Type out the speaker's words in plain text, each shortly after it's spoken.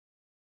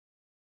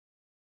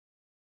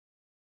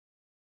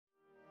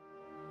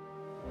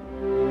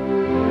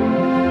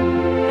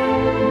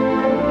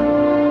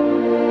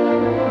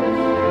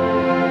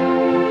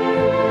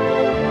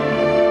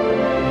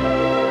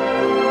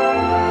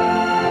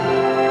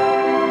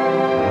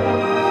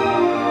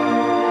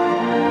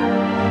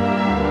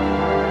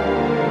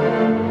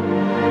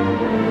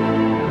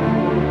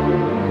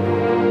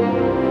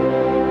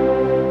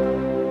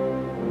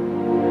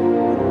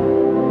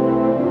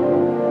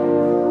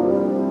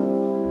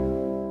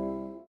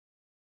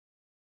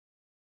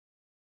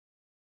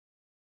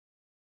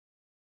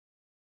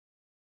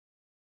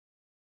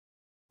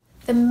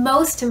The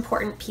most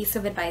important piece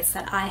of advice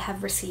that I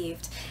have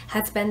received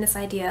has been this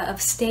idea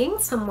of staying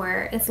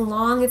somewhere as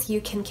long as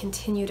you can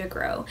continue to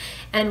grow.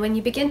 And when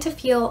you begin to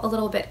feel a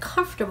little bit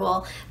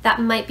comfortable, that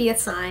might be a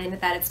sign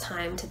that it's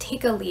time to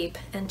take a leap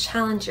and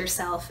challenge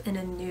yourself in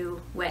a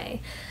new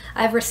way.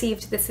 I've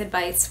received this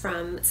advice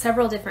from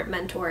several different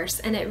mentors,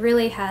 and it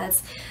really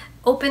has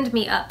opened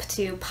me up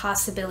to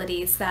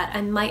possibilities that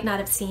I might not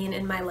have seen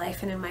in my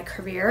life and in my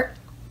career.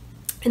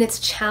 And it's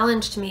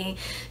challenged me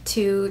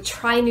to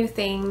try new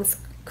things,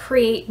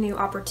 create new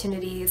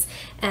opportunities,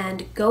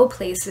 and go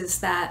places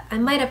that I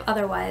might have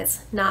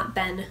otherwise not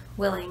been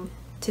willing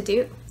to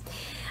do.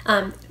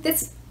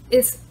 This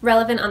is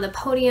relevant on the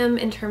podium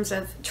in terms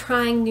of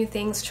trying new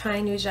things,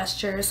 trying new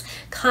gestures,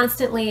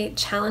 constantly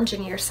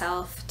challenging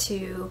yourself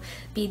to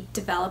be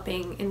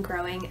developing and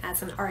growing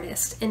as an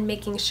artist, and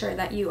making sure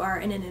that you are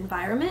in an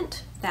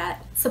environment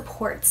that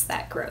supports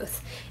that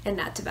growth and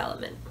that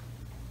development.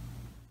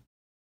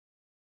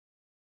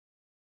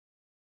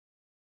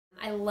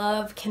 I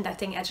love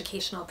conducting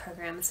educational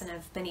programs, and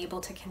I've been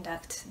able to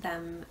conduct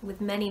them with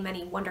many,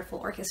 many wonderful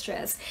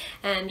orchestras.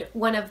 And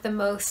one of the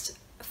most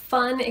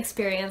fun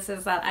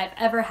experiences that I've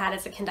ever had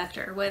as a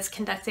conductor was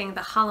conducting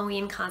the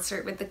Halloween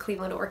concert with the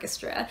Cleveland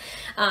Orchestra.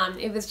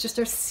 It was just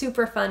a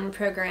super fun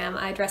program.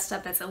 I dressed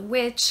up as a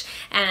witch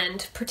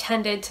and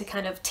pretended to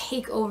kind of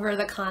take over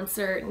the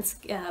concert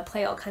and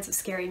play all kinds of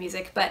scary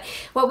music. But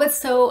what was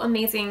so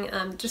amazing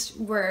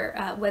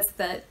was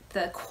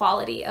the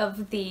quality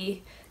of the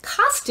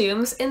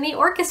costumes in the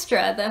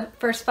orchestra. The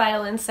first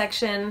violin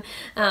section,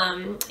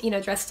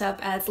 dressed up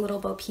as Little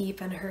Bo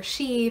Peep and her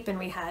sheep, and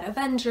we had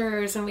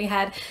Avengers, and we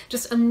had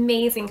just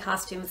amazing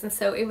costumes. And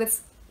so it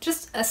was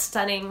just a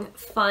stunning,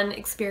 fun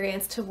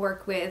experience to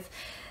work with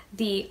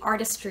the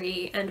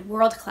artistry and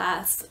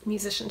world-class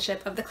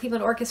musicianship of the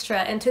Cleveland Orchestra,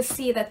 and to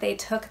see that they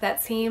took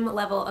that same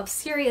level of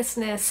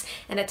seriousness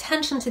and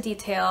attention to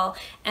detail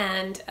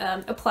and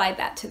applied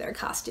that to their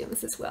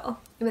costumes as well.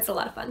 It was a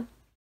lot of fun.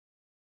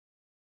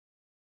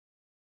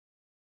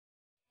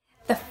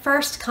 The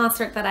first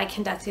concert that I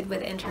conducted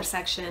with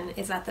Intersection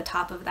is at the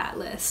top of that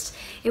list.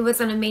 It was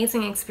an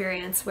amazing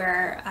experience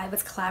where I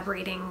was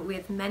collaborating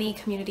with many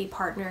community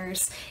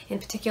partners, in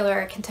particular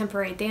a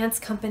contemporary dance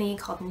company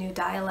called New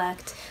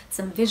Dialect,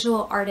 some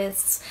visual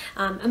artists,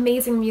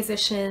 amazing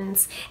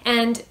musicians,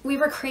 and we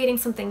were creating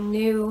something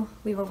new.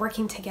 We were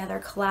working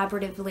together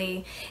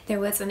collaboratively. There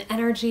was an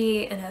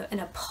energy and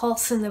a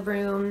pulse in the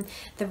room.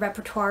 The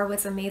repertoire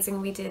was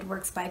amazing. We did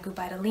works by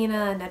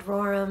Gubaidalina, Ned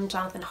Rorem,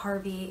 Jonathan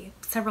Harvey,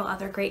 several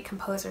other great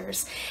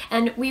composers,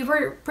 and we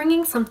were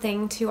bringing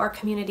something to our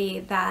community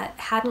that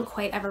hadn't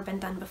quite ever been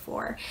done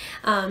before.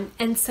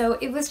 And so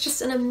it was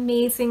just an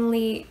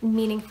amazingly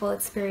meaningful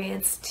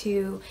experience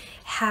to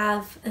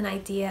have an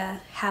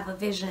idea, have a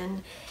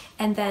vision,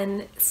 and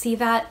then see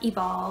that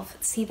evolve,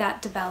 see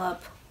that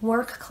develop,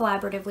 work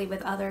collaboratively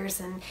with others,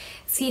 and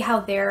see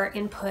how their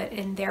input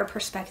and their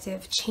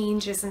perspective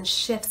changes and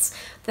shifts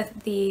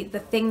the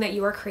thing that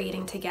you are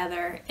creating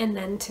together, and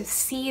then to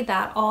see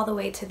that all the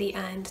way to the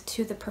end,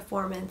 to the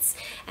performance,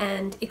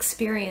 and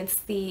experience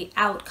the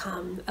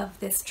outcome of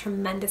this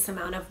tremendous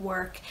amount of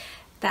work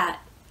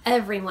that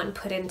everyone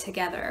put in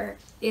together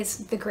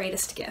is the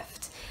greatest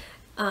gift.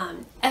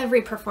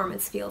 Every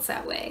performance feels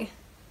that way.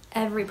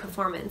 Every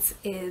performance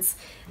is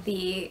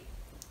the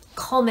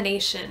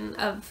culmination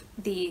of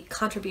the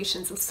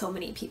contributions of so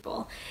many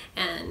people,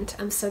 and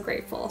I'm so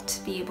grateful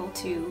to be able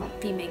to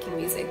be making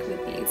music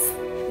with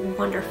these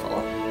wonderful,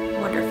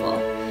 wonderful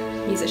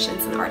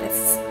musicians and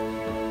artists.